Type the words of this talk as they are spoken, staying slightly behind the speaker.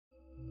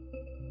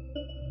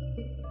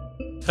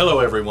Hello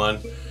everyone,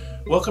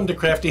 welcome to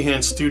Crafty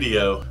Hand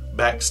Studio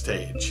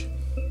Backstage.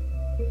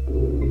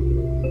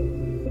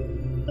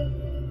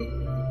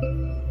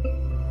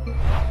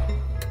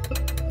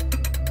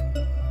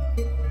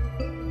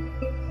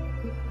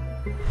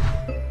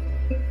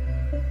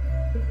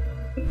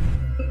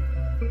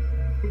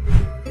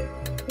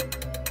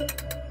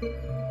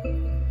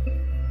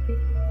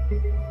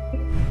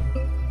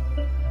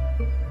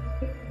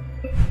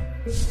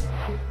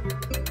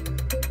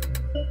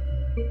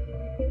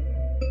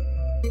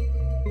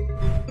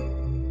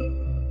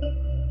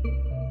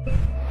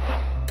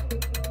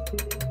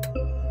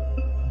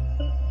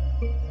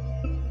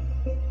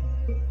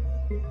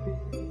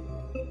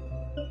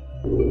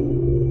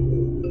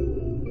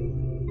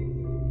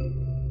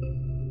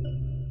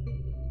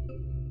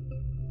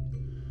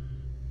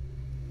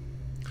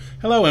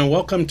 Hello and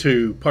welcome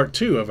to part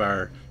 2 of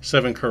our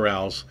 7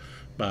 chorales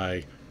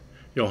by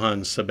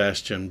Johann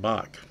Sebastian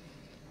Bach.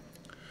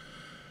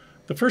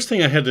 The first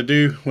thing I had to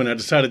do when I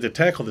decided to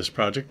tackle this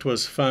project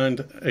was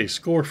find a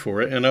score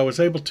for it, and I was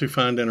able to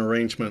find an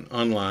arrangement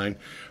online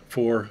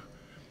for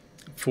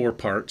 4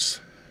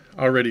 parts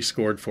already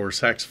scored for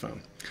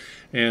saxophone.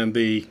 And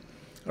the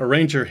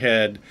arranger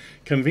had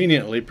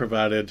conveniently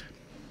provided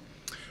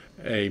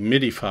a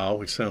MIDI file,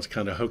 which sounds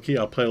kind of hokey.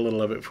 I'll play a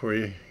little of it for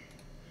you.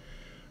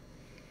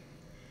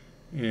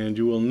 And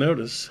you will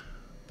notice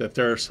that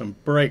there are some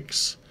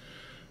breaks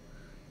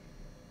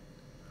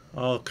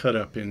all cut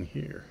up in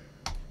here.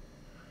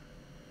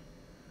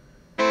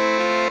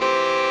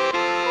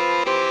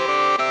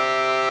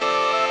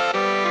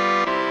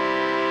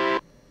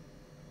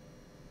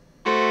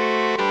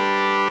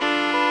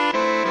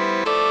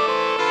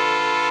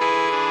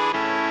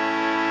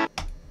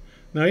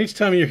 Now each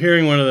time you're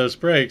hearing one of those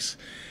breaks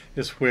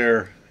is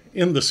where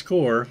in the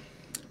score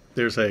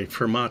there's a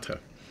fermata.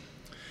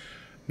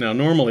 Now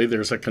normally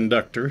there's a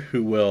conductor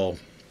who will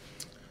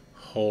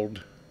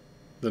hold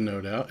the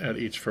note out at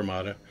each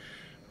fermata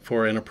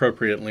for an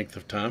appropriate length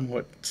of time,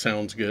 what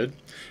sounds good,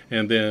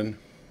 and then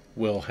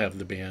we'll have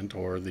the band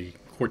or the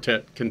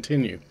quartet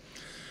continue.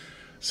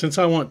 Since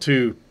I want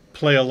to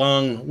play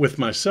along with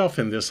myself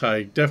in this,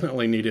 I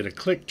definitely needed a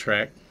click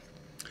track,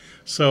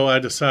 so I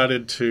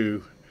decided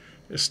to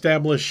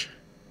establish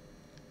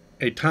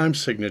a time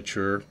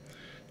signature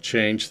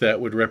change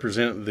that would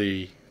represent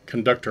the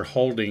conductor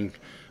holding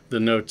the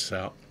notes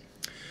out.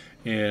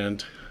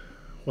 And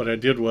what I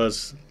did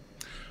was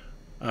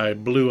I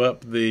blew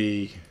up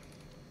the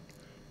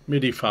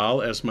MIDI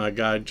file as my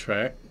guide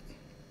track,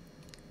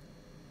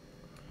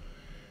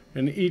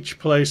 and each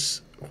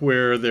place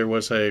where there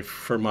was a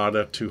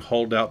fermata to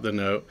hold out the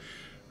note,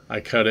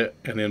 I cut it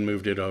and then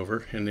moved it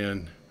over, and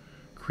then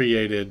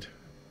created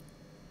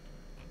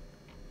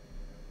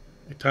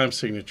a time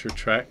signature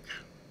track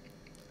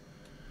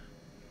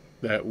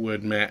that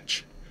would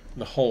match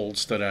the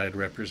holds that I had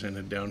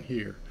represented down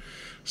here.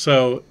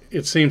 So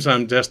it seems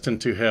I'm destined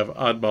to have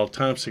oddball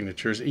time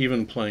signatures,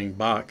 even playing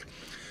Bach.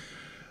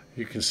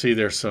 You can see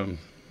there's some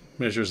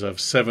measures of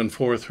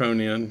 7/4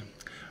 thrown in.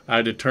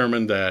 I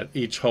determined that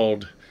each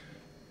hold,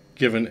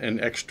 given an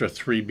extra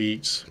 3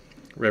 beats,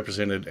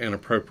 represented an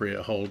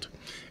appropriate hold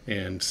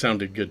and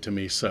sounded good to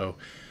me. So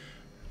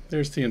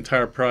there's the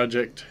entire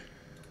project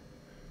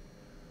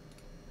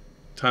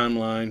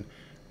timeline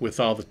with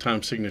all the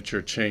time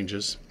signature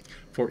changes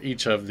for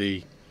each of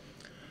the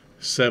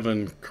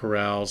 7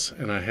 chorales,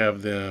 and I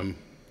have them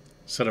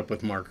set up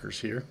with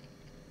markers here.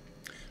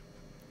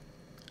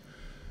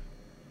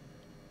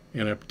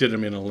 And I did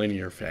them in a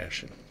linear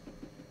fashion.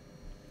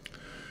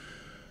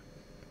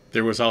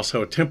 There was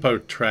also a tempo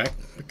track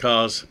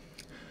because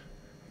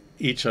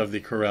each of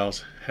the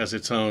chorales has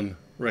its own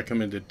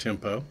recommended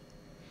tempo.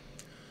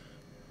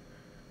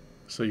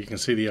 So you can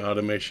see the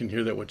automation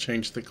here that would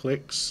change the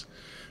clicks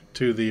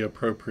to the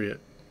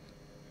appropriate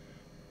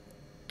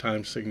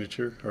time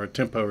signature, or a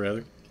tempo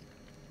rather.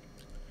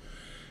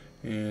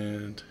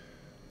 And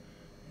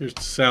here's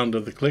the sound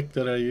of the click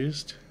that I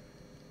used.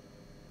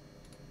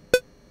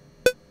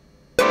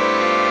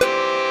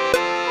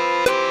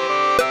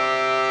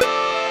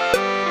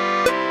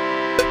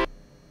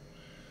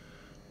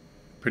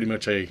 Pretty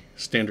much a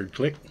standard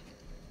click.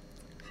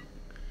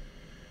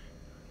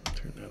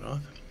 Turn that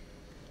off.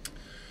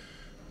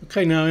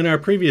 Okay, now in our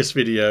previous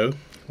video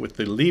with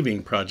the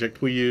Leaving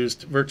project, we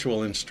used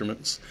virtual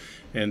instruments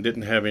and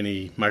didn't have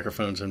any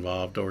microphones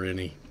involved or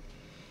any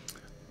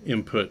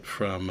input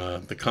from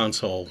the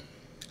console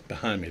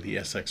behind me, the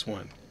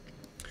SX1.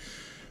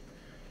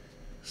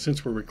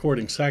 Since we're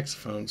recording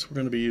saxophones, we're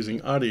going to be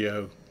using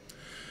audio.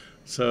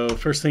 So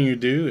first thing you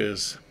do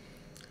is,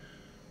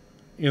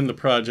 in the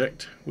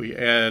project, we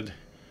add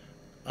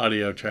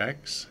audio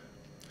tracks,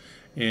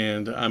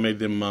 and I made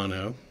them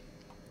mono.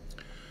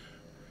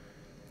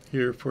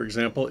 Here, for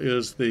example,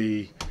 is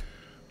the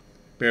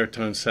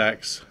baritone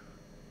sax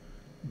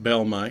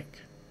bell mic,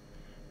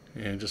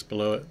 and just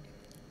below it,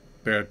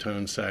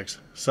 baritone sax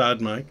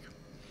side mic.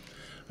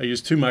 I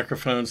use 2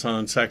 microphones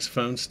on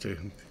saxophones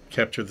to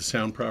capture the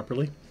sound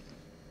properly.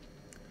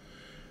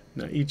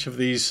 Now each of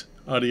these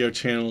audio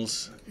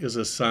channels is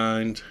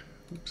assigned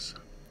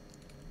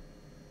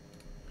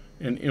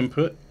and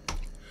input.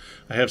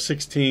 I have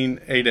 16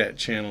 ADAT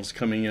channels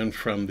coming in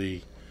from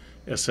the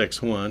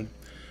SX1.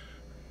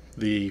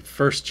 The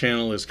first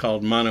channel is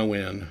called mono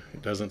in.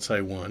 It doesn't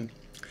say 1.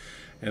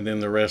 And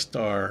then the rest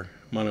are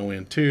mono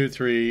in 2,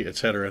 3,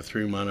 etc.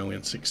 through mono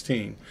in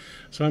 16.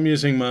 So I'm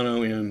using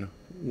mono in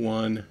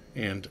 1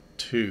 and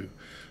 2.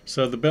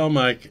 So the bell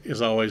mic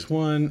is always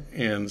 1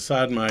 and the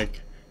side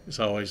mic is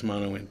always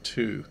mono in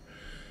 2.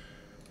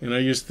 And I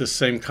use the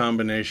same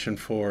combination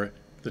for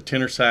the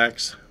tenor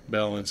sax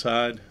bell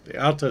inside, the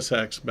alto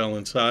sax bell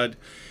inside,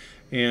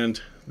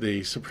 and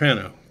the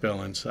soprano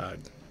bell inside.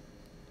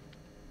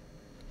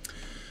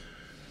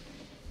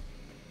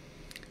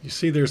 You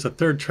see there's a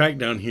third track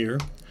down here.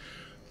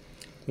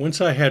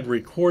 Once I had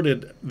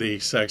recorded the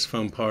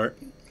saxophone part,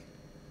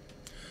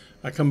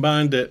 I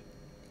combined it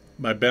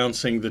by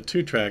bouncing the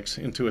two tracks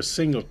into a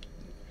single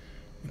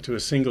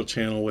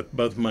channel with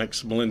both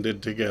mics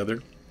blended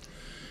together.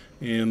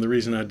 And the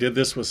reason I did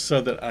this was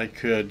so that I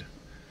could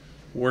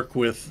work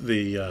with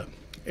the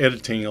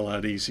editing a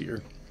lot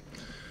easier.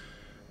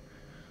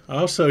 I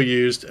also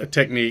used a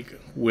technique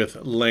with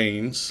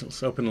lanes.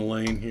 Let's open a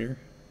lane here.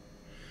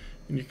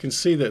 And you can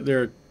see that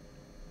there are,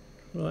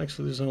 well,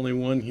 actually there's only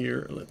one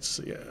here. Let's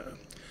see,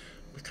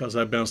 because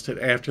I bounced it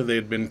after they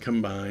had been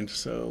combined.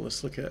 So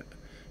let's look at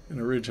an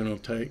original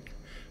take.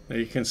 Now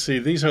you can see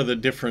these are the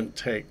different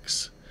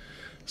takes.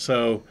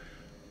 So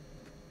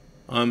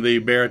on the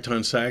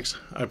baritone sax,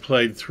 I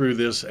played through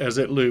this as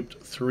it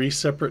looped 3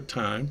 separate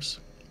times.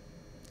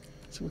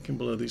 So we can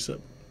blow these up,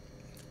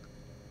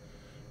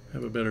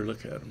 have a better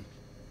look at them.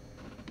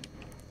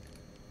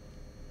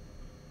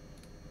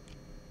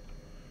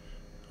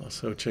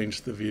 Also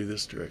change the view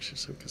this direction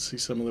so we can see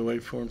some of the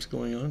waveforms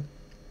going on.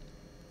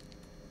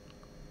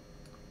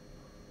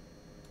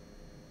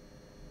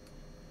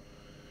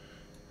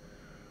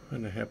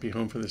 Find a happy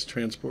home for this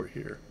transport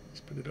here. Let's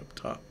put it up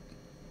top.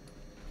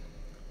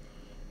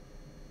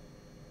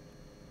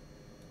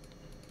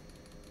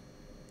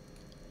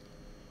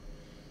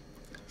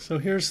 So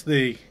here's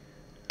the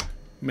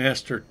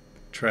master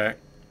track,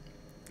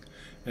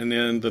 and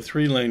then the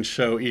 3 lanes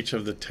show each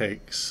of the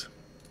takes.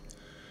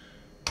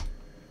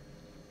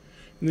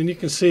 And then you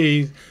can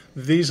see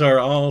these are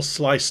all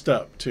sliced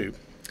up too.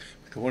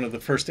 One of the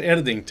first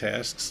editing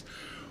tasks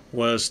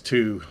was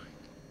to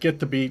get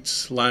the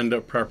beats lined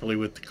up properly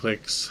with the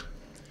clicks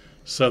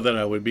so that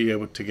I would be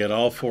able to get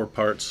all 4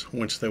 parts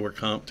once they were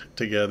comped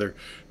together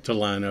to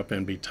line up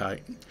and be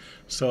tight.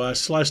 So I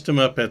sliced them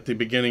up at the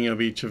beginning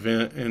of each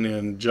event and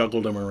then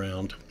juggled them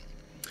around.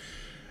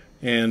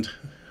 And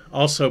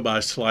also by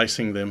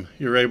slicing them,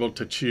 you're able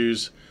to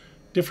choose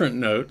different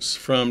notes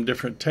from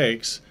different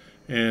takes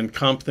and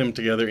comp them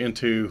together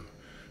into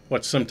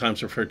what's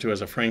sometimes referred to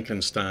as a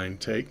Frankenstein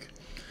take.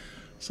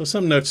 So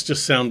some notes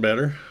just sound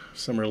better,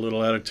 some are a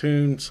little out of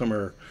tune, some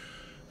are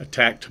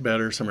attacked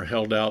better, some are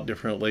held out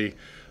differently.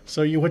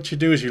 So what you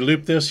do is you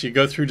loop this, you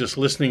go through just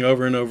listening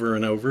over and over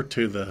and over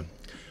to the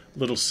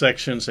little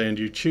sections, and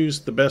you choose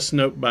the best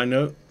note by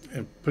note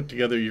and put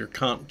together your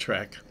comp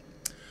track.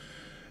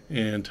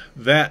 And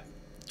that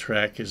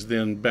track is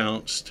then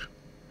bounced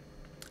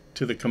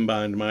to the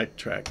combined mic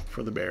track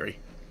for the Barry,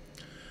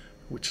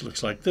 which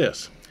looks like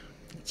this.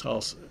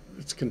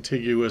 It's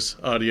contiguous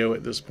audio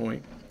at this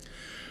point.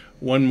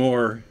 One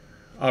more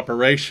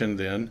operation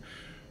then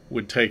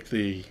would take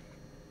the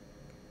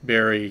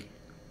Barry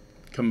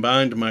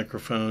combined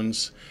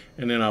microphones,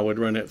 and then I would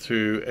run it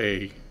through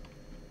a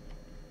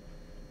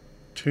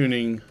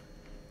tuning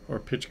or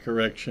pitch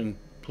correction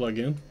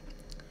plug-in.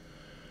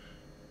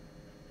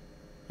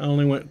 I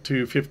only went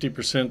to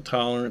 50%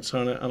 tolerance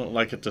on it. I don't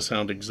like it to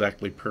sound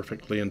exactly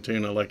perfectly in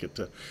tune. I like it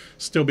to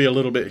still be a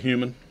little bit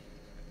human.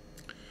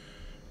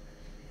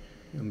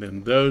 And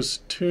then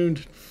those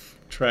tuned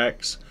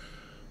tracks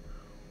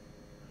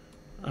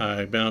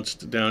I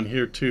bounced down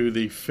here to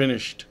the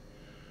finished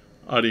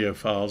audio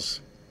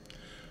files.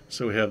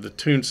 So we have the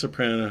tuned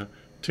soprano,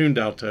 tuned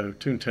alto,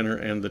 tuned tenor,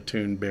 and the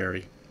tuned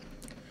Barry.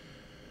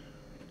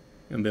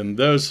 And then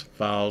those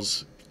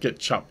files get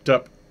chopped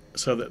up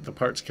so that the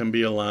parts can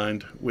be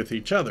aligned with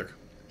each other.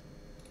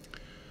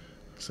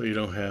 So you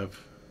don't have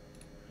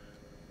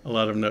a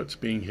lot of notes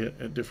being hit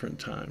at different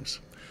times.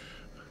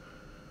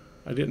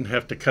 I didn't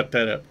have to cut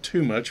that up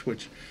too much,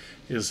 which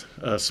is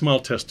a small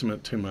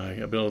testament to my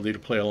ability to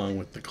play along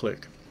with the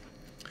click.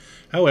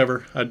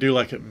 However, I do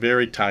like it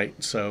very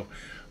tight, so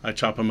I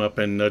chop them up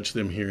and nudge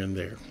them here and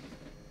there.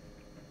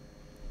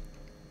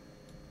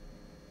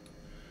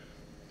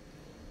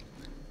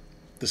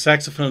 The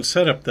saxophone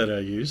setup that I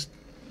used,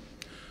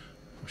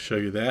 I'll show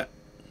you that.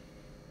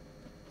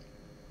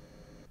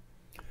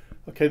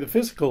 Okay, the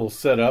physical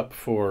setup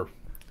for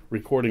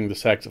recording the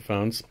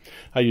saxophones,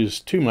 I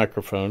used 2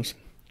 microphones.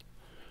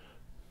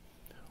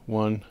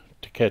 One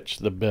to catch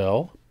the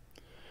bell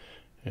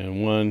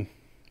and one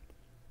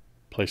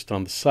placed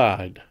on the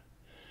side.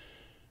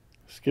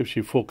 This gives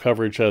you full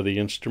coverage of the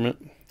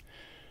instrument.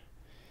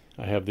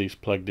 I have these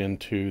plugged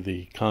into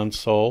the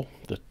console,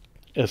 the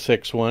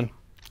SX1.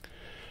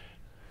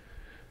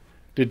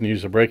 didn't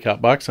use a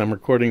breakout box. I'm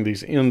recording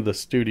these in the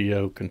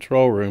studio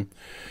control room.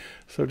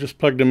 So just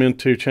plugged them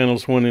into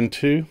channels 1 and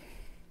 2.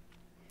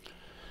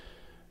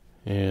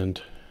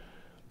 And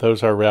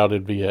those are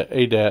routed via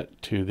ADAT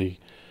to the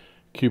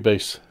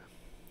Cubase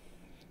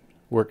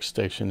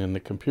workstation in the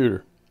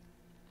computer.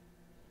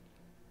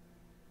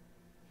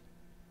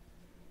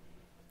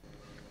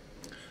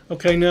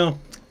 Okay, now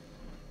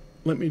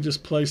let me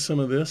just play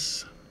some of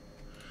this.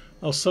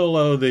 I'll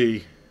solo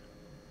the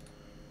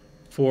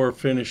 4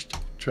 finished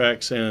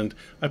tracks, and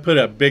I put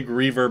a big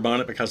reverb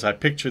on it because I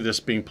picture this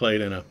being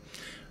played in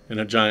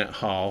a giant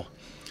hall.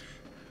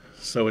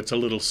 So it's a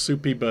little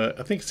soupy, but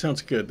I think it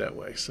sounds good that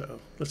way. So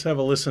let's have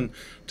a listen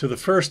to the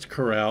first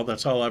chorale.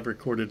 That's all I've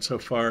recorded so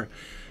far.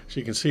 As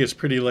you can see, it's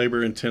pretty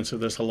labor intensive.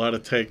 There's a lot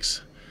of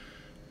takes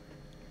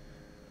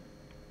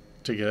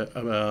to get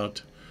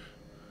about,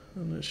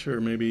 I'm not sure,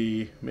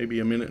 maybe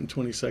a minute and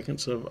 20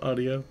 seconds of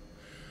audio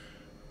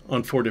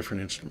on 4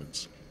 different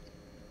instruments.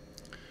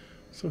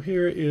 So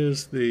here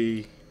is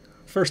the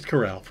first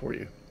chorale for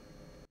you.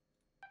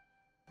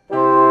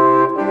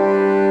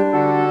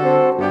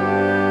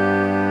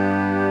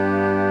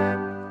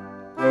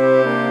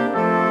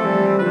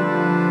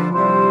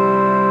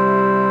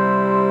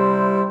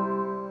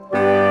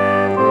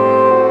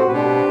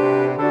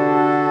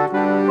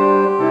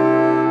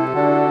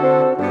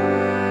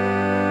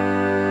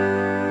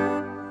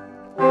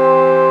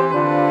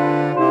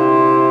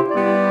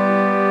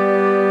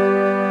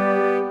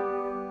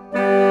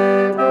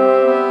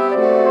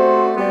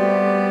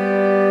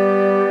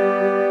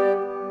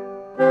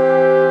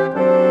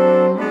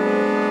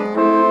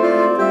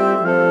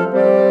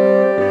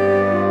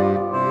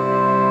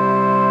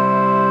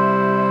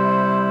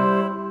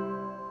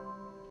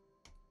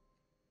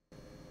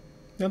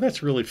 Now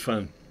that's really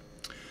fun.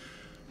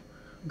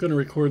 I'm going to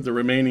record the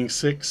remaining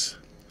 6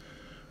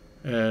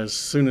 as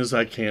soon as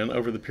I can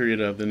over the period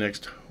of the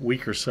next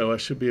week or so. I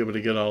should be able to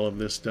get all of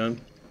this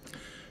done.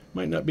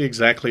 Might not be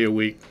exactly a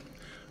week.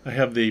 I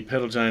have the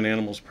Pedal Giant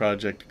Animals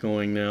project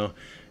going now,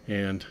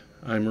 and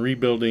I'm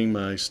rebuilding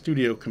my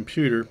studio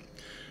computer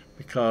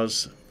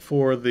because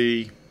for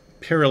the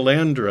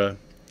Paralandra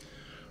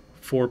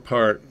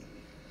 4-part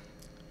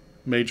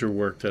major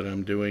work that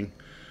I'm doing,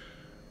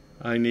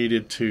 I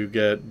needed to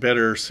get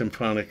better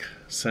symphonic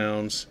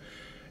sounds,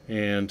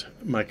 and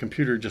my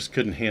computer just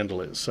couldn't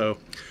handle it. So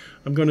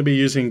I'm going to be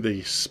using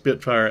the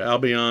Spitfire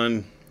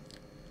Albion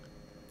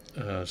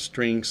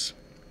strings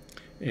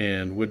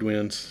and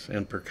woodwinds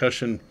and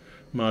percussion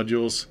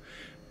modules.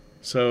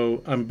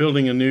 So I'm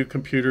building a new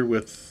computer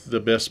with the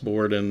best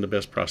board and the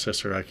best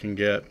processor I can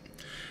get,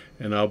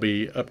 and I'll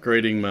be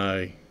upgrading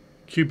my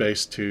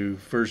Cubase to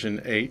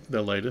version 8,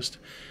 the latest,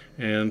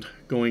 and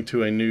going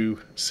to a new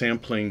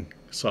sampling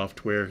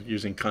software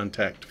using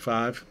Contact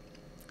 5.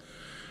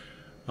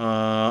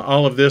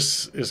 All of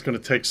this is going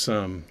to take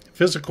some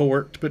physical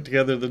work to put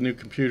together the new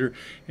computer,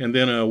 and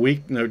then a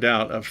week, no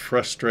doubt, of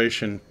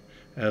frustration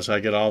as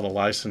I get all the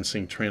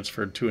licensing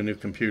transferred to a new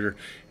computer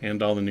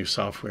and all the new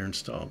software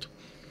installed.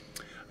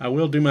 I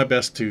will do my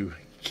best to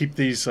keep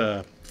these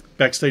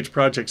backstage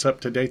projects up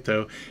to date,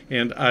 though,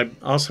 and I'm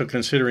also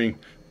considering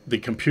the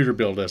computer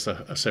build as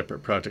a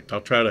separate project.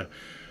 I'll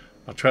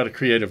try to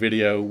create a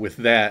video with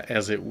that,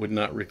 as it would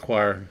not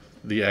require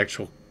the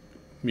actual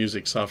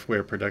music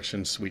software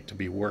production suite to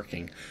be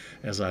working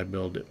as I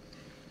build it.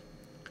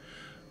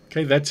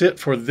 Okay, that's it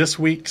for this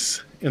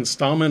week's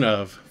installment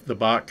of the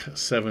Bach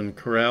 7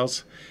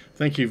 Chorales.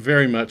 Thank you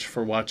very much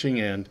for watching,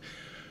 and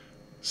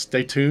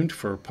stay tuned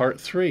for part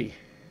 3.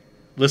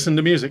 Listen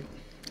to music.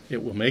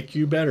 It will make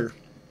you better.